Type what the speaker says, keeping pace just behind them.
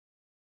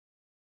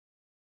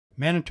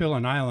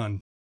Manitoulin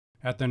Island,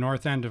 at the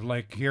north end of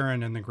Lake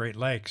Huron in the Great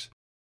Lakes,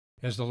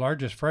 is the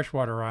largest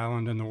freshwater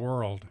island in the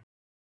world.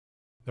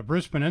 The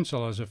Bruce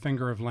Peninsula is a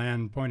finger of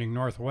land pointing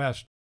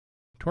northwest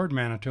toward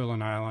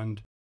Manitoulin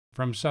Island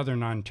from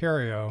southern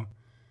Ontario,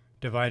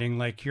 dividing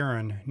Lake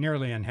Huron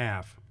nearly in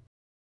half.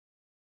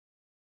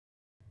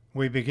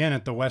 We begin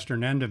at the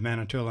western end of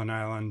Manitoulin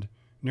Island,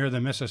 near the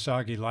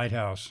Mississagi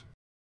Lighthouse.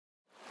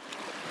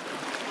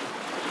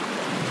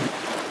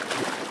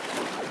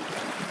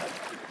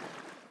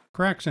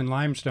 Cracks in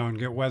limestone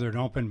get weathered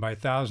open by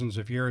thousands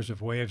of years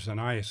of waves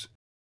and ice.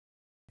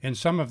 In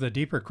some of the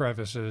deeper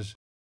crevices,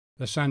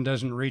 the sun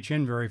doesn't reach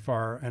in very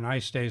far and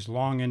ice stays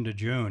long into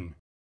June.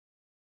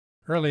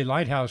 Early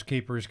lighthouse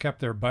keepers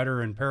kept their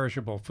butter and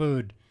perishable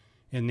food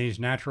in these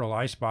natural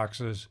ice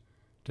boxes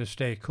to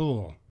stay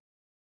cool.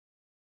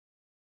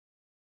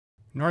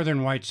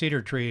 Northern white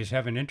cedar trees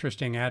have an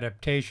interesting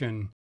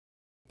adaptation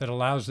that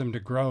allows them to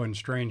grow in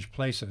strange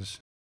places.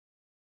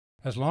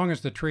 As long as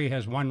the tree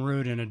has one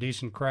root in a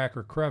decent crack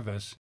or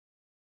crevice,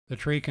 the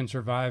tree can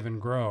survive and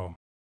grow.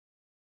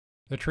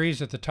 The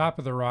trees at the top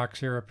of the rocks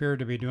here appear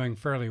to be doing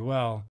fairly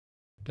well,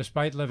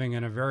 despite living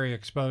in a very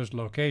exposed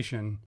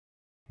location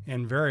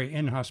in very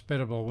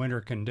inhospitable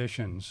winter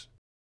conditions.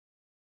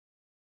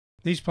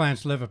 These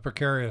plants live a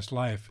precarious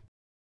life.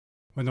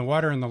 When the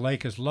water in the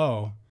lake is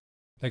low,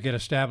 they get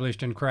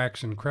established in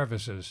cracks and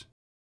crevices.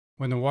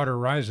 When the water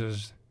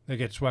rises, they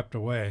get swept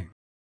away.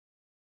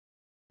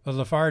 The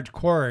Lafarge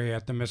Quarry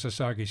at the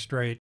Mississagi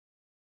Strait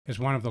is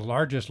one of the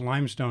largest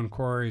limestone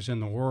quarries in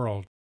the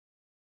world.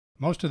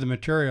 Most of the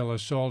material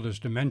is sold as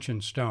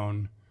dimension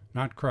stone,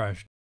 not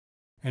crushed,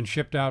 and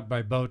shipped out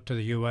by boat to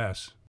the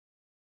U.S.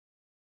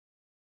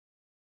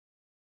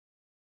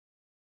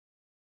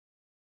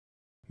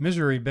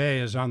 Misery Bay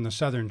is on the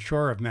southern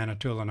shore of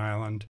Manitoulin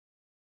Island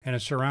and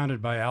is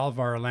surrounded by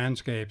alvar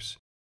landscapes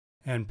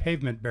and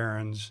pavement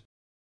barrens,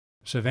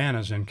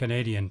 savannas in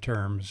Canadian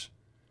terms.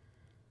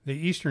 The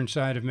eastern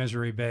side of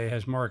Misery Bay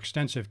has more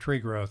extensive tree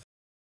growth.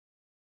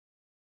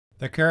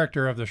 The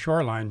character of the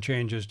shoreline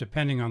changes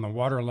depending on the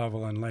water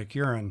level in Lake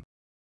Huron.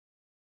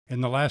 In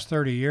the last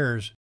 30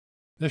 years,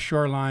 this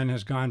shoreline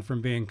has gone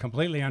from being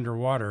completely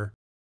underwater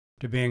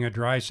to being a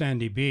dry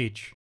sandy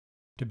beach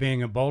to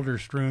being a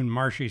boulder-strewn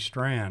marshy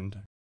strand.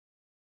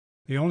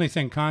 The only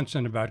thing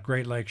constant about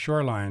Great Lake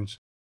shorelines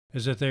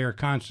is that they are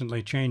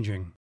constantly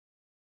changing.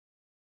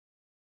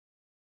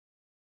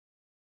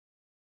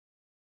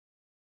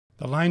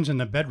 The lines in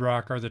the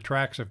bedrock are the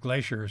tracks of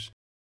glaciers.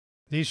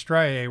 These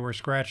striae were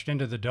scratched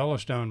into the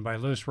dolostone by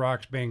loose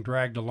rocks being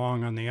dragged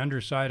along on the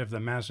underside of the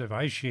massive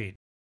ice sheet.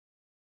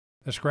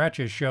 The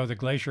scratches show the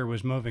glacier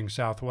was moving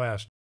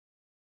southwest.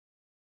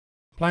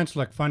 Plants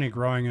look funny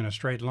growing in a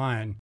straight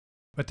line,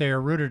 but they are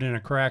rooted in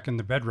a crack in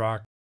the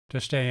bedrock to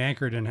stay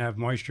anchored and have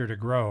moisture to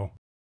grow.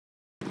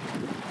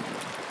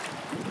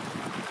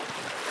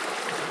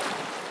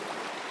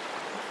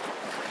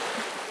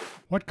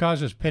 What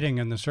causes pitting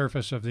in the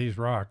surface of these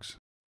rocks?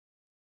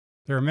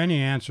 There are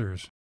many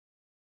answers.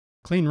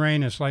 Clean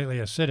rain is slightly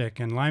acidic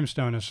and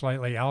limestone is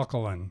slightly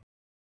alkaline.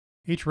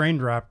 Each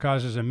raindrop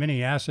causes a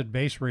mini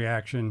acid-base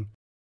reaction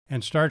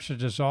and starts to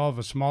dissolve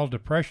a small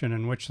depression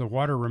in which the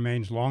water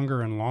remains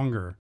longer and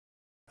longer,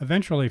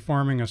 eventually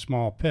forming a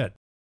small pit.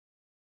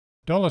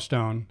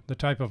 Dolostone, the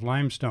type of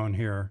limestone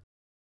here,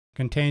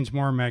 contains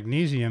more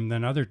magnesium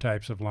than other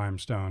types of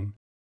limestone.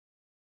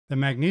 The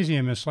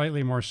magnesium is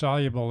slightly more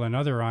soluble than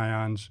other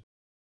ions,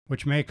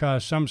 which may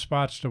cause some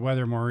spots to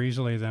weather more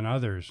easily than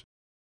others.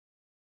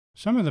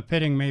 Some of the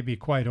pitting may be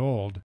quite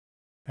old,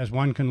 as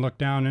one can look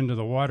down into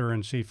the water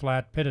and see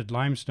flat pitted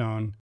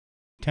limestone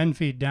 10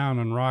 feet down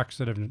on rocks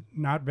that have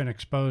not been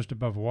exposed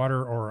above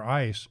water or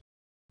ice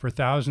for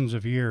thousands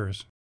of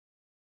years.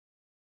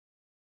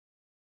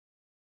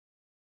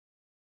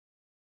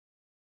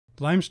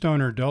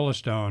 Limestone or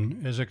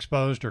dolostone is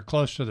exposed or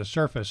close to the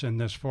surface in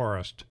this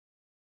forest.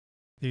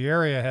 The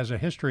area has a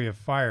history of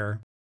fire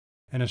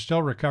and is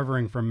still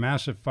recovering from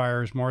massive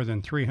fires more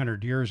than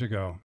 300 years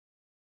ago.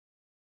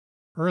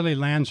 Early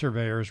land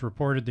surveyors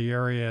reported the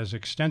area as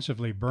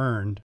extensively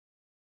burned,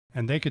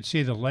 and they could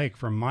see the lake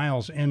from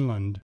miles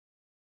inland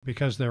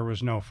because there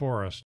was no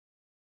forest.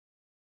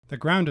 The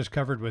ground is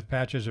covered with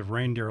patches of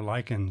reindeer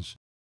lichens.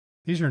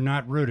 These are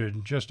not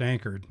rooted, just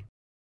anchored.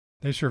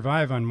 They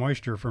survive on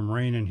moisture from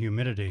rain and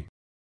humidity.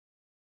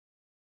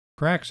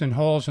 Cracks and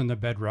holes in the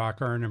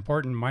bedrock are an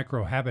important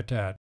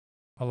microhabitat,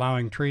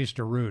 allowing trees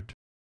to root.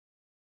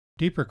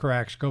 Deeper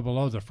cracks go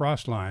below the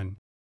frost line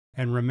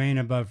and remain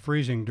above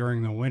freezing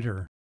during the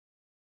winter.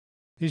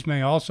 These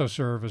may also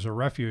serve as a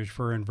refuge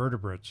for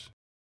invertebrates.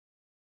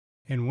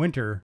 In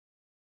winter,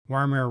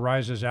 warm air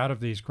rises out of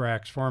these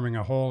cracks, forming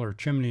a hole or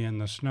chimney in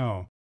the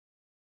snow.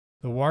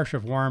 The wash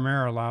of warm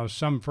air allows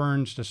some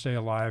ferns to stay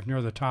alive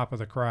near the top of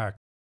the crack.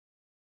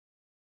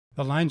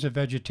 The lines of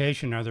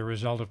vegetation are the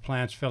result of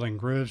plants filling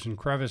grooves and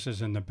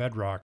crevices in the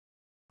bedrock,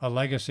 a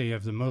legacy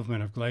of the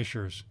movement of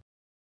glaciers.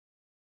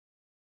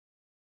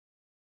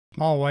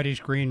 Small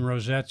whitish-green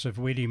rosettes of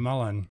weedy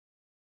mullein,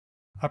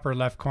 upper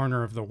left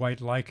corner of the white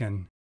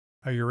lichen,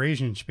 a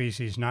Eurasian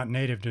species not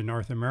native to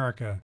North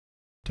America,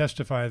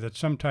 testify that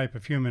some type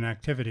of human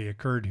activity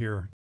occurred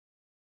here.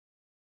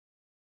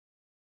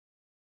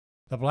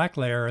 The black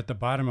layer at the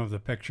bottom of the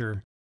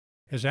picture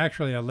is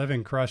actually a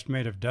living crust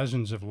made of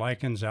dozens of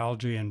lichens,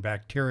 algae, and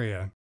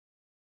bacteria.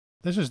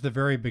 This is the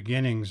very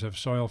beginnings of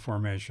soil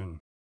formation,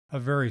 a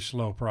very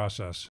slow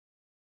process.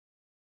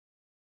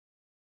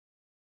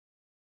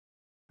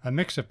 A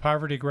mix of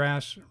poverty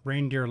grass,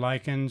 reindeer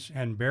lichens,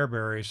 and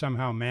bearberry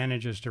somehow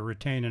manages to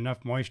retain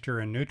enough moisture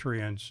and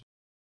nutrients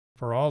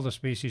for all the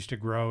species to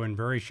grow in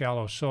very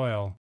shallow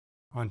soil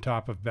on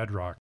top of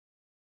bedrock.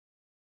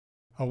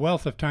 A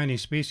wealth of tiny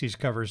species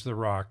covers the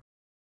rock: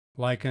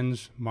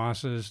 lichens,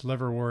 mosses,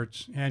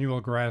 liverworts,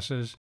 annual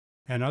grasses,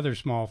 and other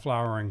small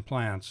flowering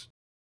plants.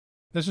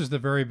 This is the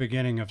very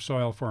beginning of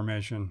soil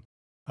formation,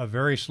 a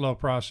very slow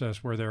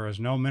process where there is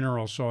no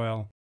mineral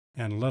soil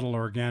and little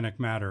organic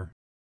matter.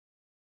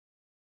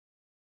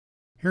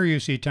 Here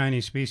you see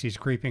tiny species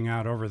creeping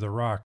out over the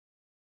rock.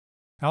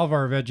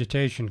 Alvar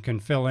vegetation can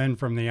fill in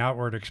from the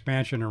outward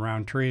expansion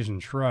around trees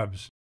and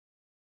shrubs.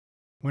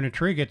 When a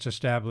tree gets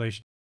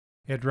established,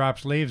 it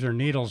drops leaves or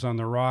needles on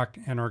the rock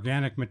and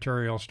organic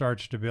material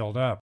starts to build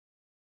up.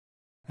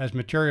 As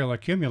material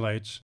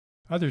accumulates,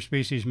 other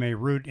species may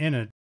root in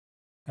it,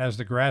 as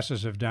the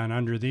grasses have done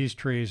under these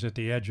trees at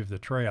the edge of the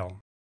trail.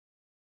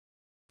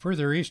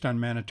 Further east on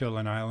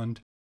Manitoulin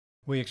Island,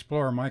 we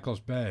explore Michael's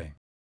Bay.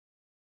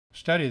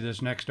 Study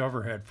this next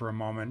overhead for a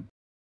moment,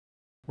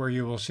 where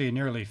you will see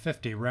nearly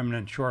 50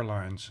 remnant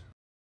shorelines.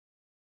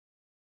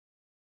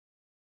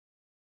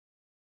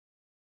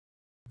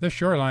 This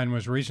shoreline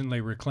was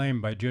recently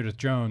reclaimed by Judith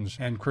Jones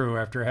and crew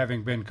after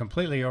having been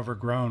completely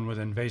overgrown with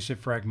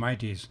invasive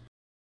Phragmites,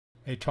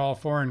 a tall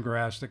foreign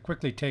grass that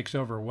quickly takes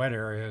over wet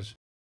areas,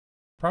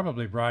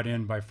 probably brought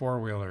in by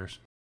four-wheelers.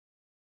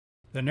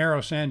 The narrow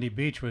sandy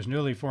beach was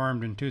newly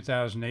formed in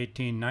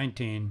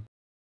 2018-19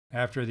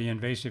 after the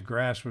invasive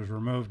grass was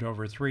removed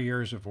over 3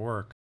 years of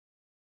work.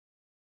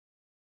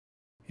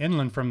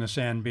 Inland from the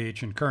sand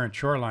beach and current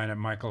shoreline at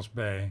Michael's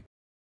Bay,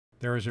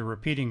 there is a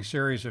repeating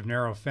series of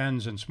narrow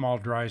fens and small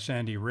dry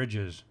sandy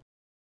ridges.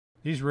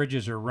 These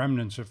ridges are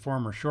remnants of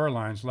former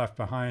shorelines left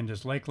behind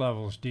as lake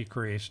levels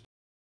decreased,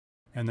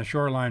 and the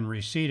shoreline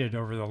receded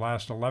over the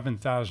last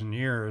 11,000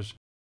 years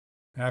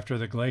after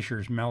the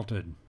glaciers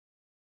melted.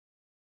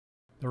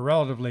 The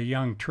relatively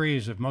young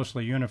trees of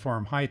mostly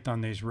uniform height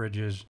on these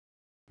ridges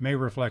may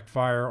reflect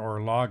fire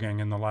or logging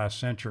in the last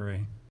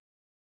century.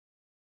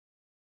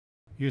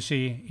 You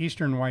see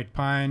eastern white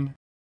pine,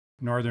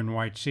 northern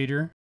white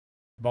cedar,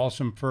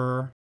 balsam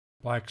fir,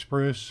 black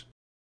spruce,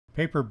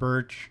 paper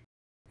birch,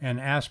 and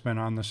aspen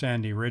on the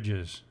sandy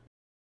ridges.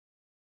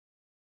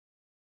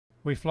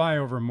 We fly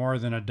over more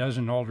than a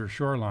dozen older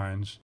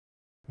shorelines,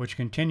 which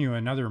continue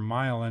another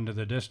mile into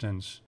the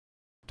distance,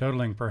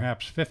 totaling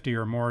perhaps 50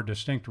 or more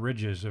distinct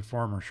ridges of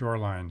former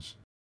shorelines.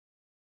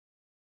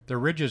 The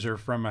ridges are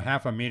from a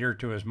half a meter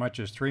to as much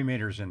as 3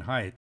 meters in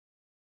height,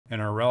 and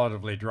are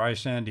relatively dry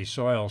sandy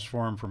soils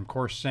formed from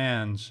coarse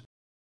sands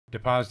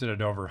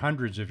deposited over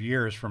hundreds of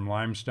years from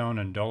limestone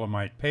and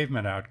dolomite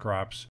pavement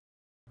outcrops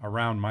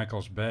around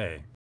Michael's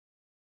Bay.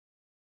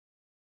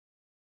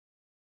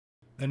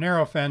 The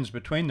narrow fens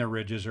between the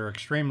ridges are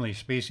extremely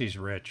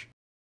species-rich,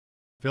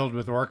 filled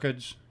with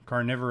orchids,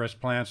 carnivorous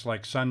plants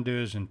like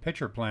sundews and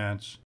pitcher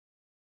plants,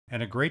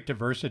 and a great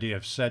diversity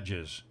of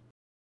sedges.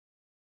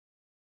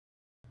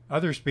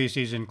 Other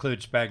species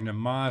include sphagnum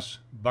moss,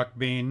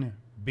 buckbean,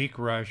 beak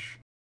rush,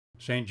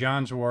 St.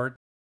 John's wort,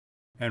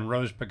 and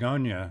rose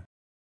begonia,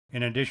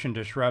 in addition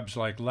to shrubs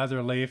like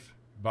leatherleaf,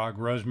 bog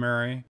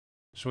rosemary,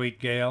 sweet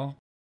gale,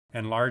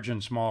 and large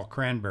and small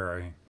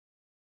cranberry.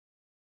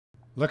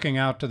 Looking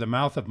out to the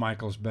mouth of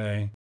Michael's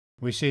Bay,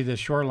 we see this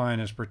shoreline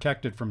is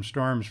protected from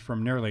storms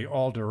from nearly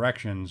all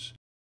directions,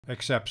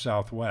 except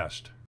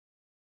southwest.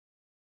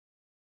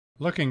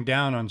 Looking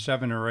down on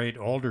 7 or 8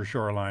 older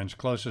shorelines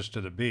closest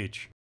to the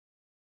beach,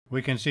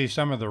 we can see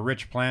some of the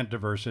rich plant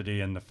diversity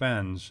in the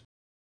fens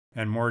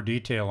and more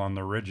detail on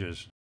the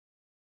ridges.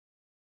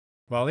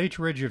 While each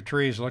ridge of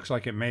trees looks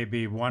like it may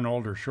be one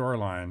older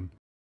shoreline,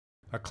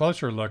 a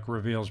closer look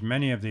reveals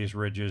many of these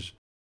ridges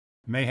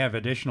may have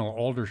additional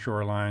older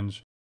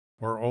shorelines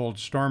or old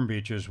storm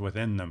beaches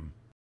within them.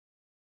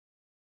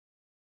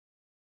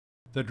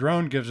 The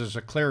drone gives us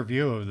a clear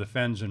view of the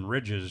fens and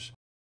ridges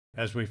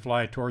as we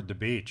fly toward the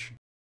beach.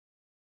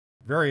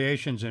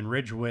 Variations in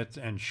ridge width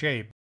and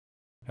shape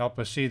help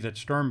us see that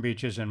storm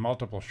beaches and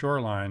multiple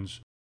shorelines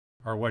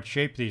are what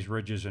shape these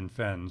ridges and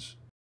fens.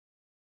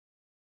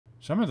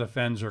 Some of the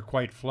fens are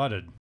quite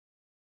flooded.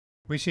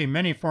 We see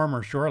many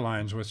former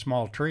shorelines with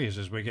small trees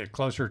as we get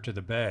closer to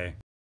the bay.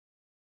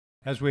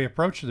 As we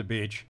approach the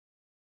beach,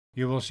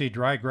 you will see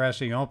dry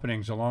grassy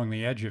openings along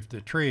the edge of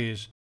the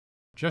trees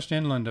just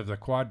inland of the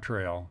quad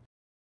trail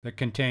that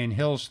contain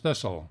Hill's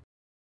thistle,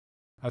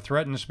 a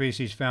threatened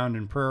species found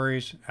in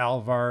prairies,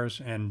 alvars,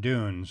 and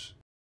dunes.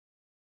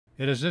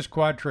 It is this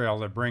quad trail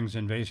that brings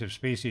invasive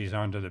species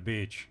onto the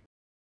beach.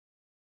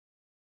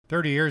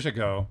 30 years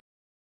ago,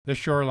 this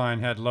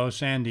shoreline had low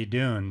sandy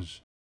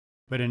dunes,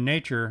 But in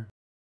nature,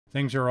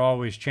 things are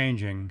always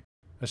changing,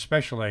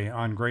 especially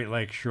on Great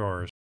Lakes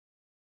shores.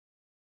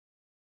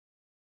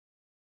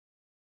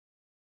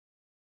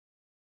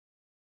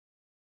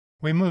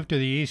 We moved to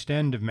the east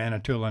end of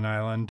Manitoulin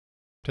Island,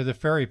 to the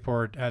ferry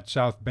port at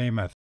South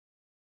Baymouth.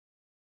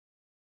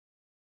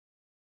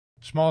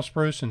 Small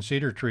spruce and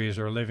cedar trees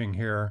are living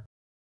here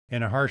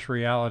in a harsh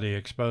reality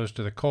exposed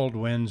to the cold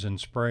winds and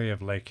spray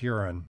of Lake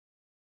Huron.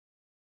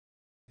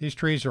 These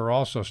trees are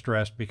also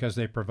stressed because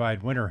they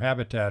provide winter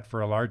habitat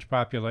for a large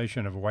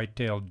population of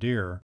white-tailed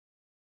deer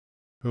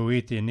who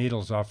eat the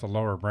needles off the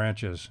lower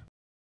branches.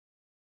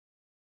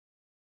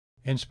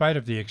 In spite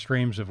of the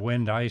extremes of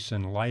wind, ice,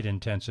 and light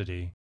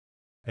intensity,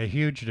 a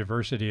huge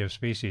diversity of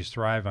species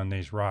thrive on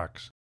these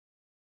rocks,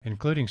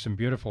 including some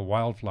beautiful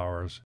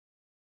wildflowers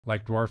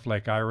like dwarf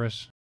lake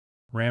iris,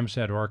 ram's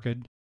head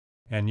orchid,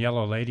 and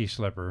yellow lady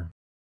slipper,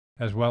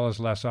 as well as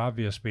less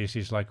obvious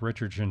species like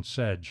Richardson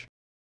sedge.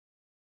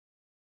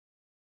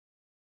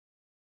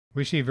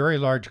 We see very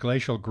large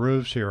glacial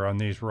grooves here on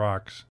these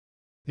rocks.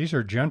 These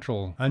are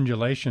gentle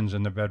undulations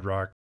in the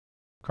bedrock,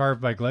 carved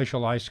by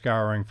glacial ice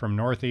scouring from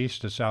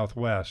northeast to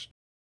southwest.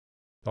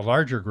 The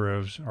larger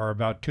grooves are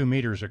about 2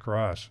 meters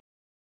across.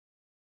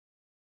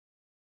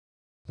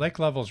 Lake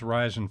levels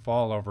rise and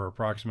fall over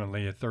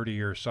approximately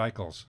 30-year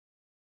cycles.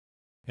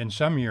 In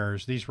some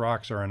years, these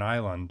rocks are an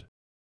island,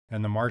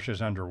 and the marsh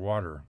is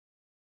underwater.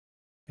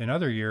 In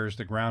other years,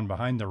 the ground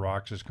behind the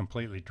rocks is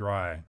completely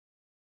dry.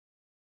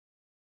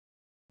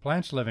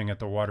 Plants living at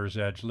the water's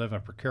edge live a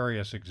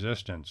precarious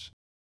existence.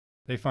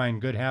 They find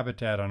good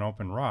habitat on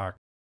open rock,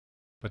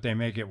 but they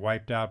may get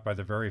wiped out by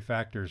the very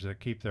factors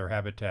that keep their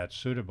habitats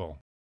suitable.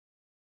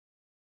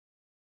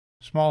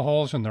 Small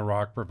holes in the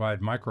rock provide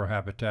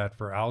microhabitat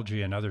for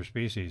algae and other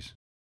species.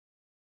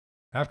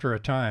 After a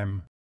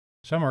time,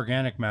 some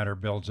organic matter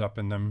builds up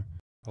in them,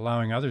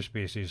 allowing other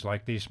species,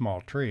 like these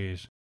small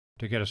trees,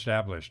 to get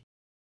established.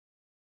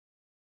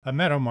 A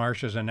meadow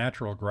marsh is a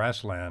natural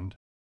grassland,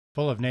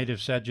 full of native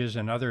sedges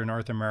and other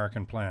North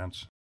American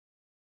plants.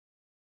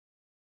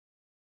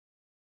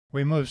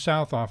 We move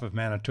south off of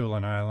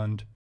Manitoulin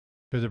Island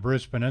to the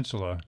Bruce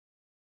Peninsula,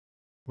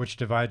 which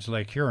divides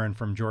Lake Huron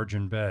from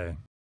Georgian Bay.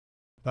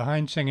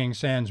 Behind Singing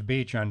Sands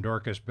Beach on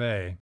Dorcas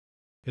Bay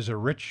is a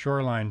rich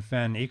shoreline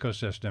fen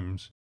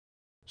ecosystems,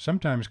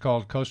 sometimes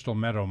called coastal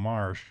meadow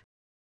marsh,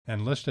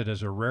 and listed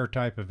as a rare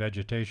type of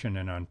vegetation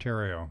in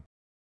Ontario.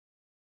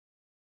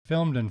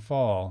 Filmed in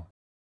fall,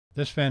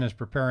 this fen is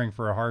preparing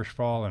for a harsh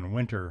fall and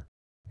winter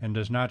and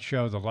does not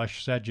show the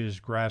lush sedges,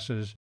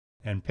 grasses,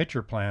 and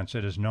pitcher plants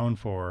it is known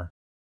for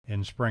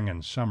in spring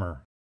and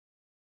summer.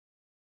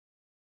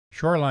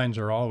 Shorelines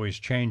are always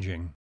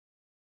changing,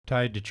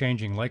 tied to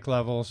changing lake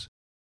levels,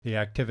 the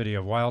activity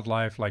of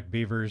wildlife like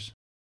beavers,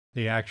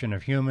 the action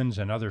of humans,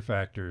 and other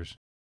factors.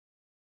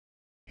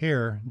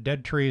 Here,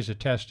 dead trees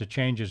attest to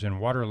changes in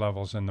water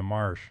levels in the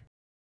marsh.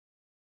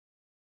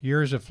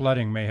 Years of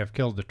flooding may have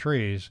killed the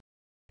trees,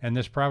 and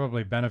this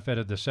probably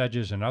benefited the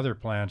sedges and other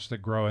plants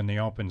that grow in the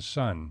open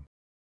sun.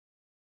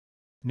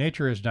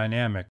 Nature is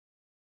dynamic,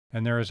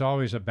 and there is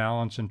always a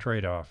balance and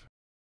trade-off.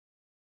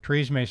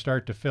 Trees may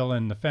start to fill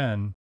in the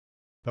fen,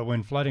 but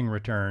when flooding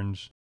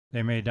returns,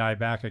 they may die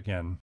back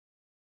again.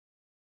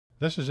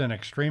 This is an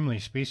extremely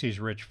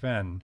species-rich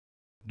fen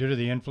due to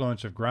the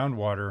influence of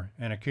groundwater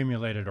and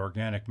accumulated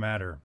organic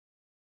matter.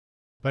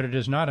 But it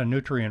is not a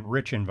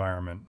nutrient-rich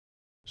environment,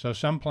 so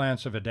some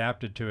plants have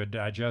adapted to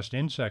digest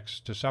insects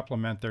to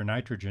supplement their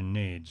nitrogen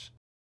needs.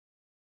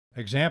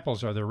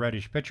 Examples are the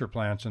reddish pitcher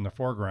plants in the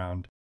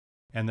foreground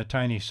and the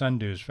tiny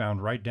sundews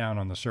found right down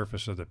on the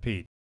surface of the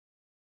peat.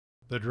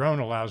 The drone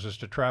allows us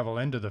to travel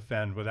into the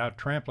fen without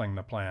trampling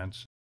the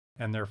plants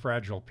and their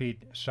fragile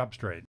peat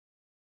substrate.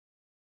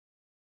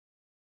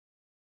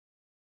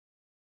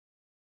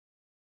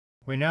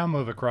 We now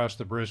move across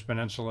the Bruce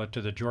Peninsula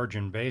to the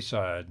Georgian Bay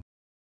side,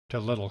 to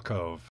Little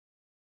Cove.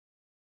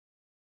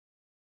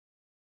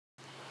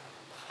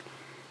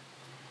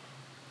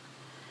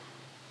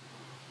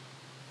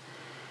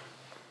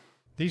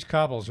 These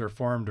cobbles are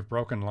formed of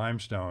broken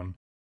limestone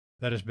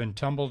that has been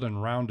tumbled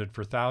and rounded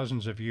for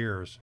thousands of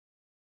years.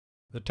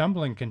 The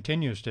tumbling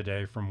continues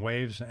today from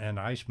waves and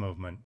ice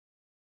movement.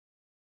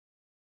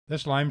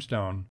 This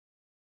limestone,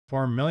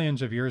 formed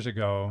millions of years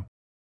ago,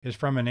 is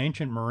from an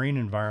ancient marine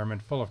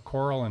environment full of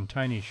coral and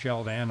tiny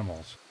shelled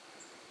animals.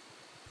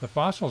 The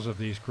fossils of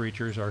these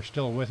creatures are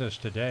still with us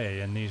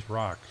today in these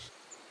rocks.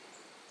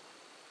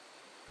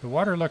 The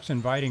water looks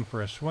inviting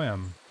for a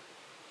swim,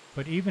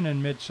 but even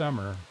in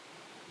midsummer,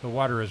 the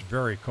water is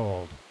very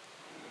cold.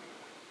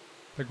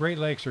 The Great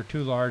Lakes are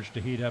too large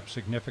to heat up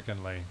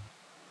significantly.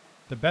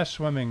 The best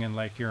swimming in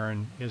Lake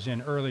Huron is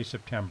in early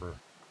September.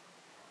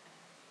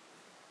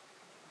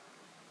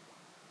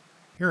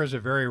 Here is a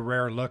very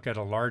rare look at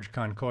a large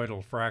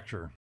conchoidal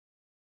fracture.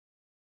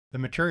 The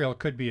material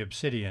could be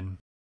obsidian,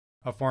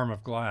 a form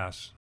of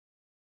glass.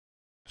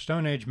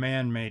 Stone Age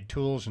man made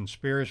tools and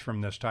spears from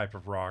this type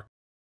of rock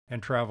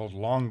and traveled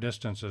long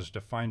distances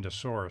to find a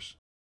source.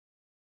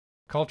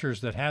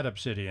 Cultures that had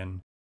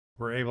obsidian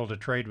were able to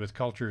trade with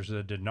cultures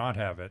that did not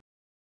have it,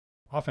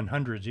 often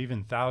hundreds,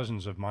 even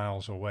thousands of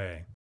miles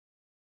away.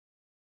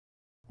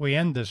 We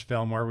end this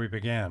film where we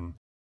began,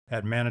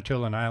 at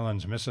Manitoulin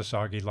Island's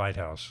Mississagi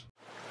Lighthouse.